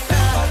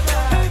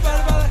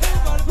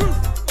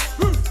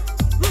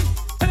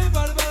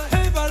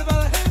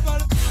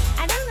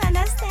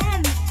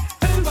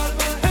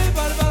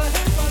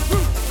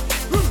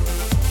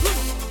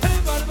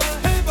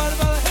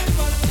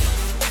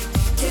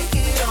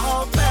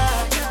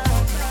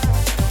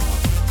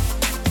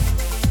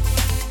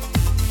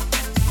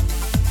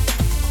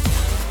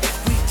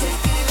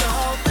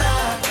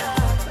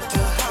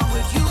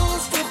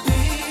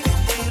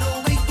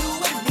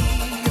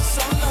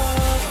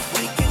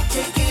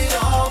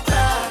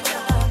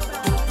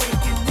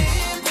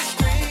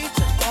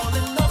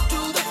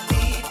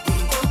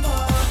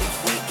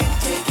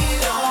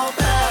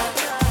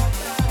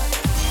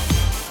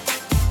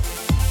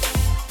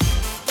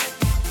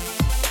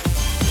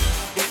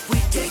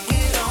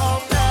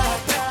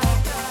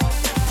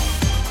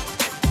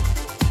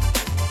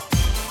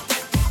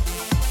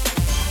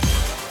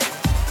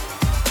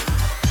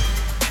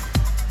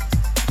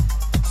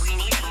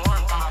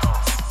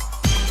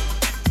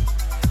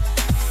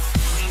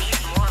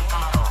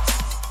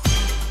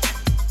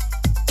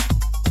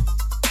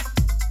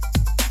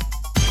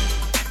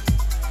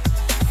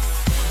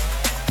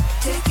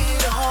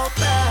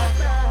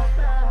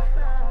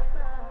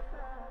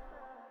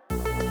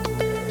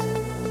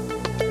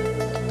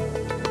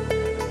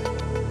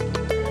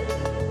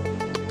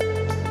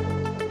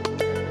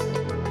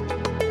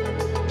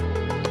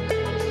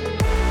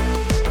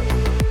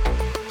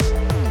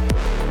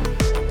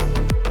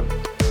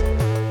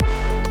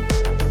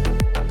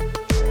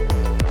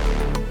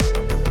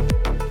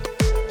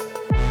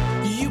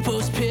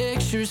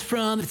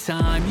from the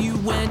time you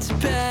went to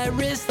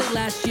Paris late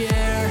last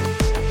year,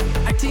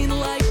 acting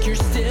like you're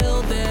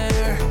still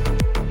there.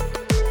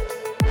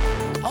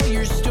 All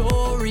your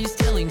stories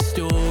telling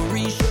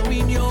stories,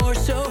 showing you're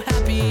so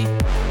happy,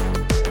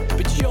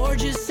 but you're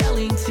just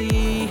selling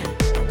tea.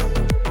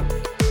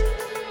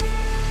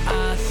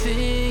 I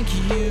think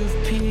you've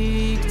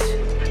peaked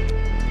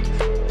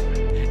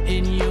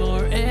in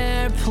your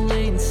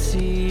airplane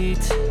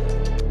seat.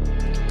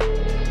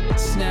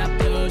 Snap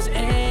those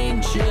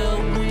angel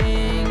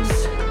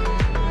wings,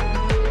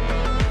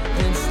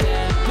 then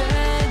step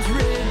and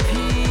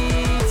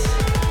repeat.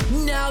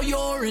 Now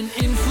you're an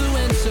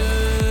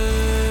influencer.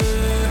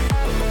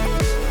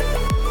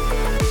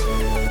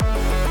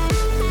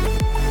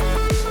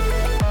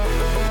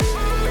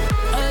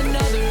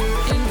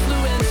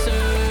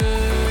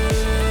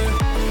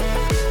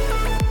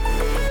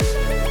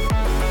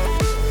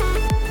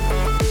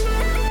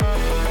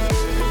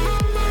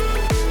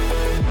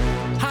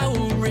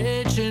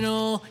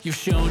 You've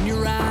shown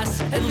your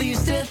ass at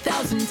least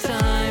 1,000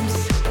 times.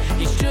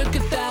 Each took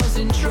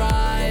 1,000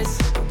 tries.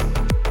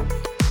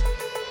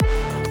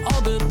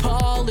 All the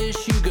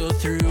polish you go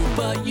through,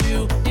 but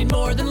you need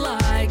more than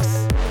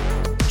likes.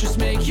 Just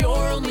make your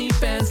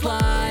OnlyFans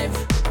live.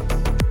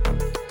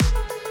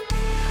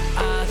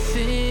 I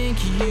think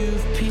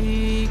you've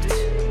peaked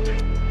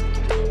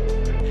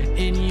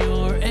in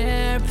your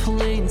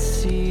airplane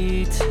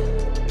seat.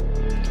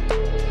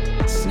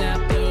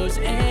 Snap those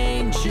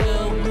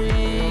angel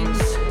wings.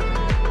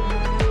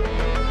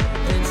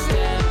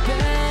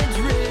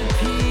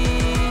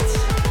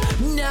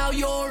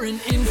 You're an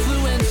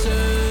influencer.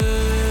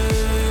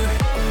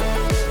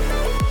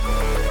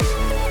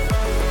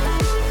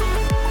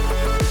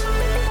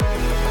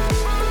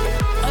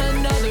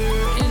 Another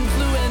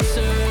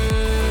influencer.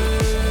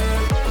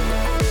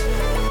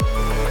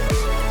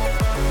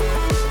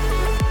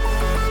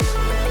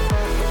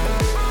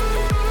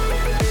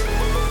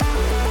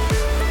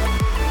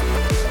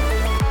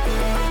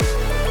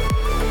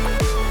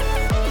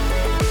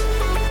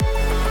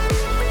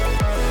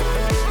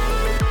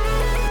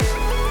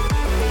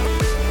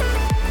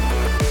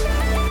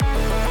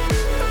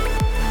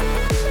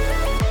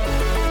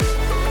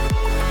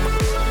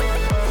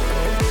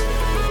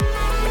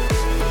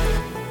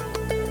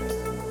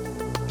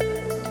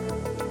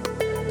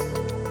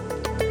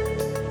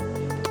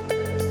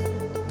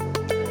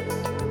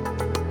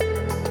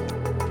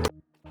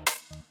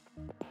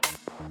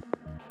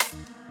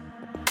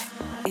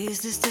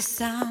 Is this the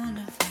sound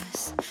of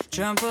us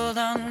trampled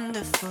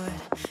underfoot?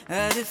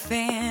 A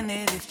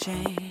definitive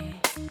change.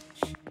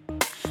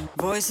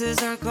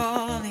 Voices are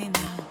calling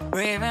out,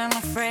 brave and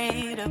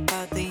afraid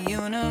about the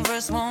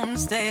universe won't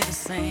stay the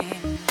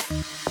same.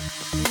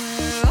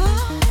 We're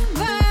all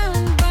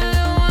bound by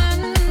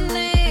one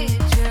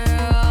nature,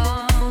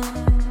 all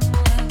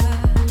of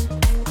us.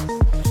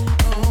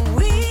 Oh,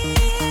 we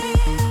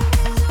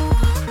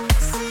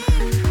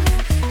sing the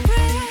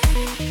praise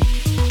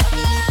of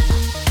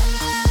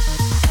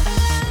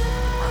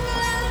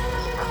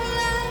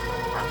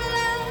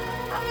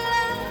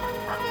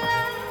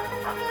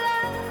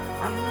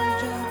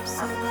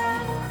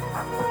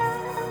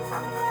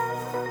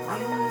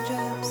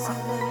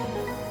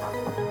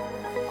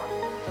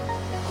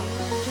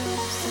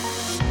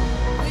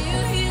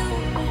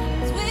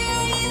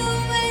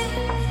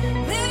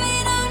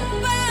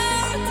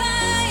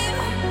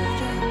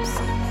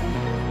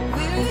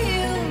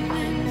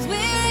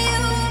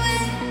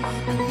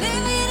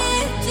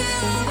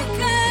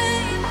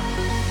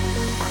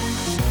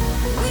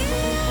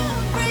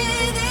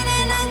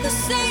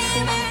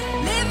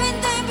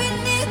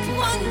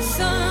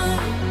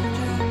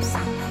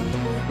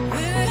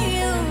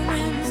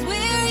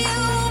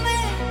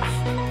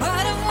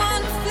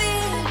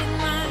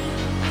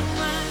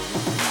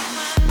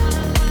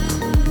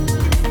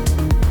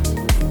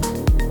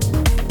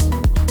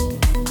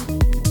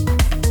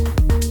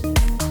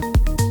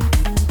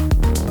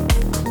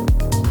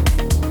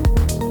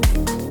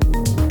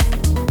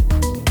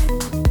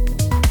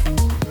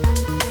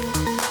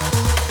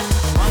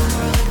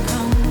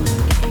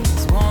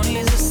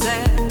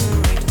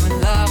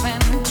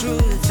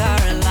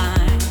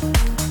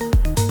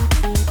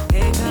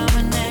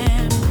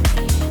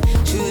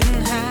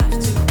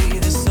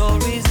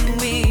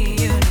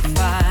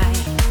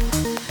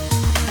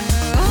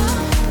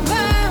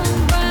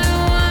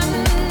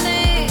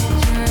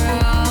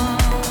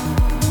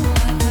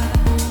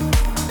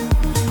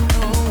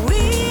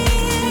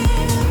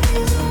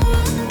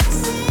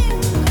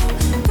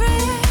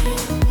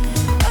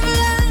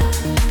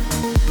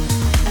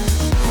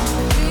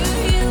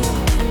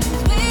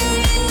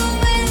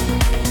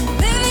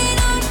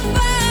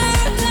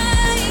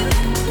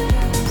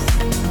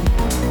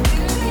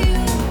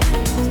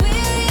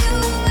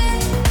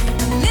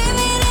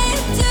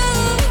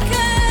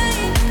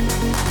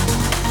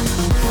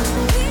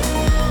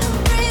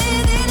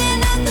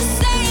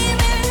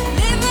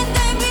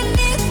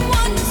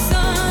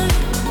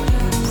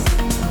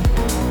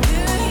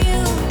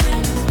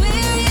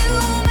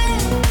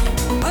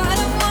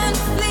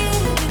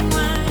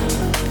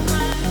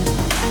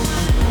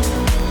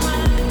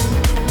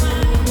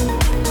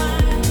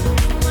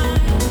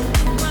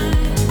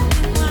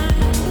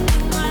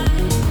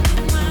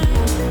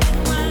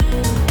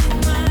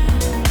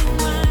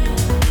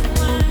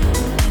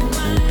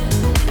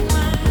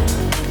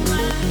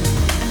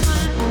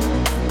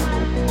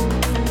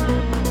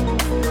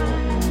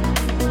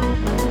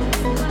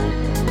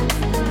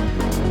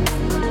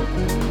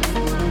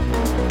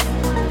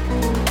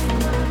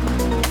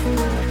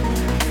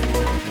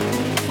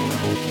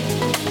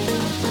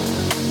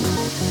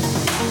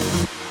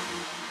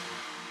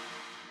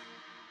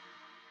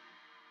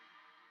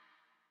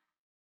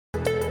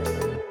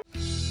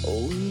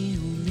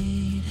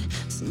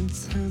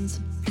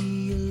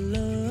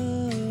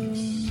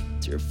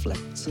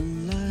reflects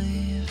on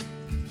life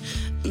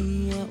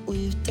and what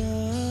we've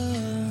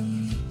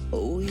done. We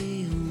all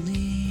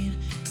need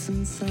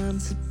some time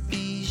to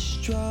be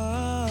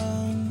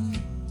strong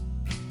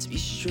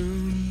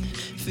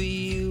for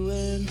you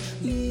and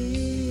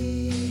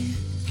me.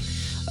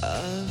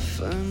 Our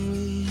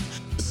family,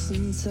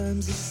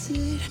 sometimes I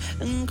sit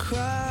and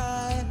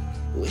cry,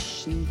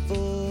 wishing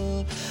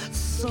for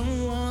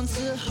someone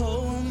to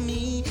hold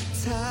me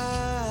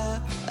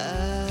tight,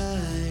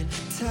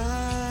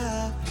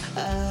 tight.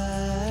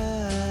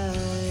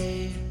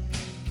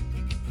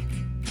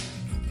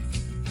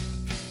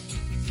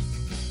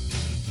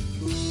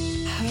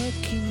 How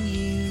can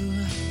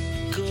you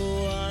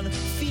go on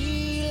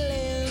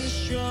feeling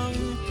strong?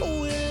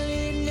 Will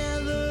it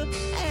never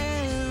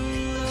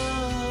end?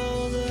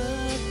 All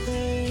the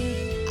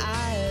pain,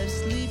 I have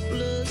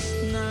sleepless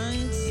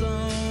nights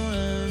on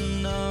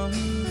and on.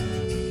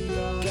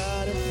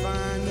 Gotta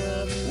find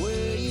a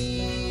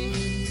way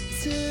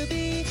to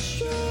be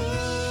strong,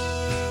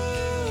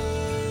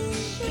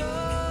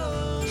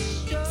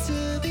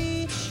 to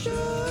be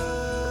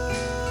strong,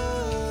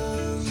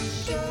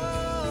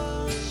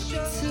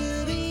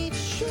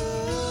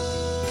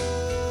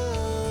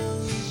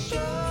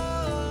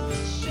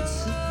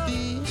 to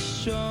be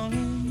strong.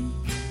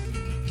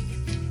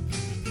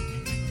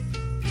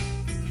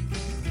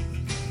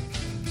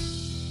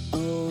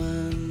 Oh,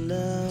 and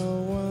I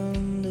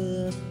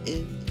wonder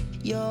if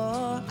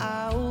you're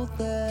out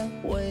there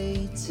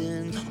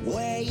waiting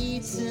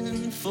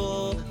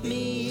for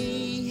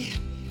me.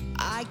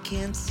 I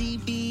can't see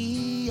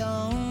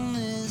beyond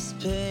this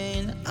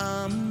pain.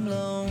 I'm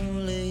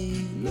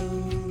lonely,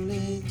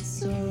 lonely,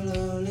 so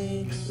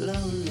lonely,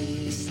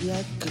 lonely. It's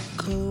like a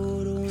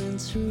cold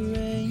winter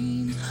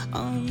rain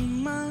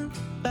on my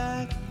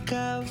back.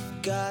 I've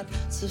got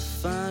to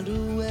find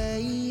a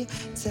way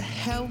to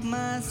help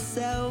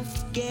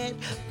myself get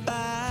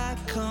back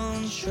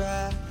on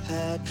track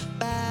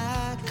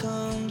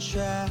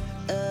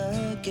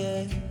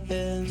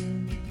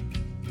again.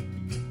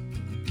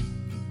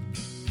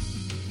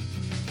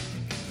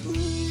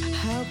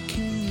 How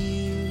can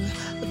you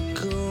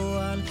go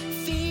on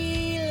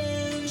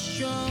feeling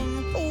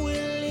strong? Will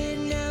it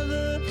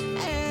never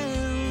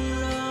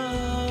end?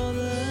 All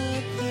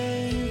the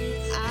pain,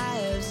 I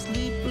have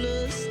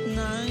sleepless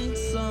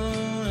nights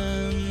on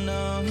and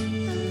on.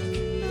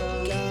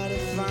 Gotta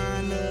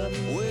find a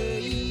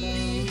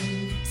way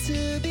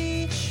to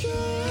be strong,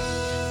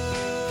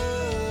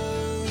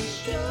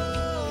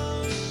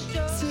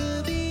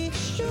 to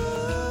be strong.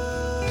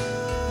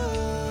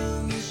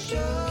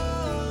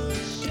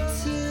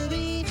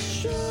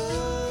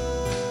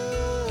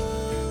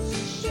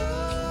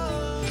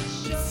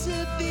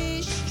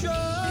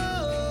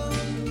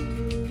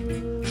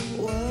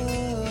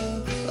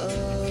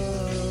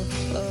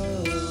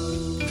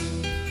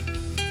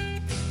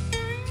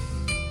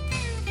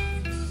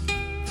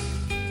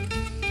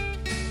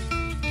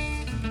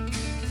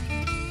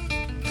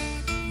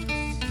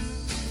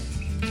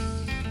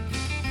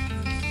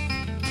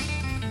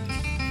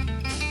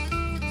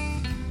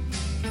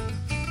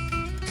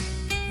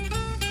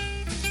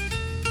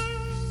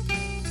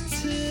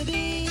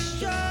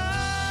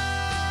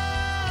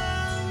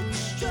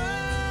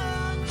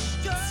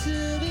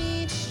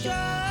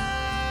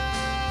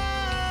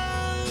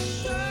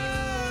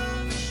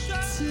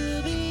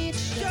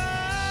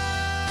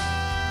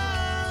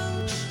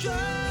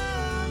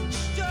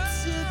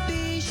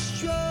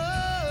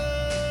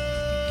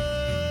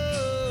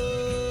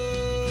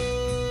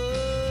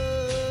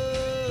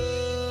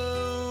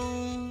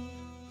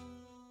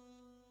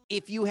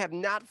 If you have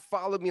not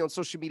followed me on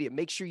social media,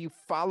 make sure you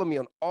follow me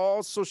on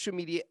all social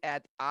media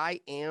at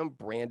I am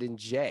Brandon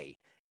J.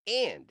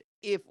 And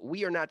if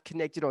we are not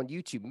connected on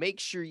YouTube, make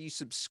sure you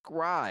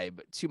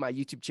subscribe to my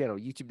YouTube channel,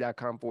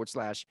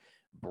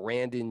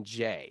 youtube.com/Brandon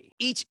J.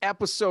 Each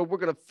episode, we're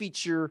going to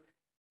feature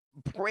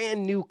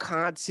brand new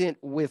content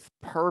with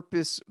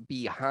purpose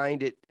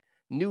behind it.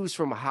 News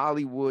from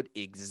Hollywood,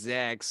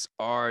 execs,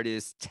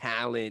 artists,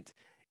 talent,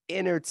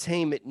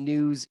 entertainment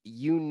news,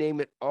 you name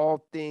it,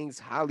 all things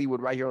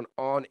Hollywood right here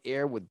on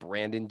Air with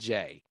Brandon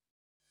J.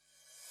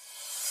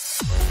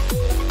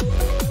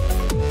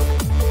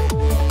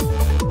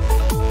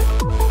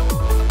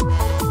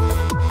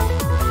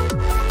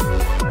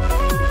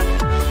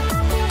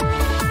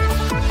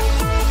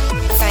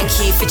 Thank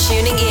you for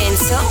tuning in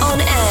to On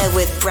Air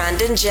with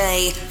Brandon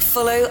J.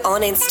 Follow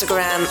on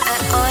Instagram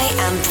at I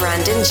am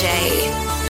Brandon J.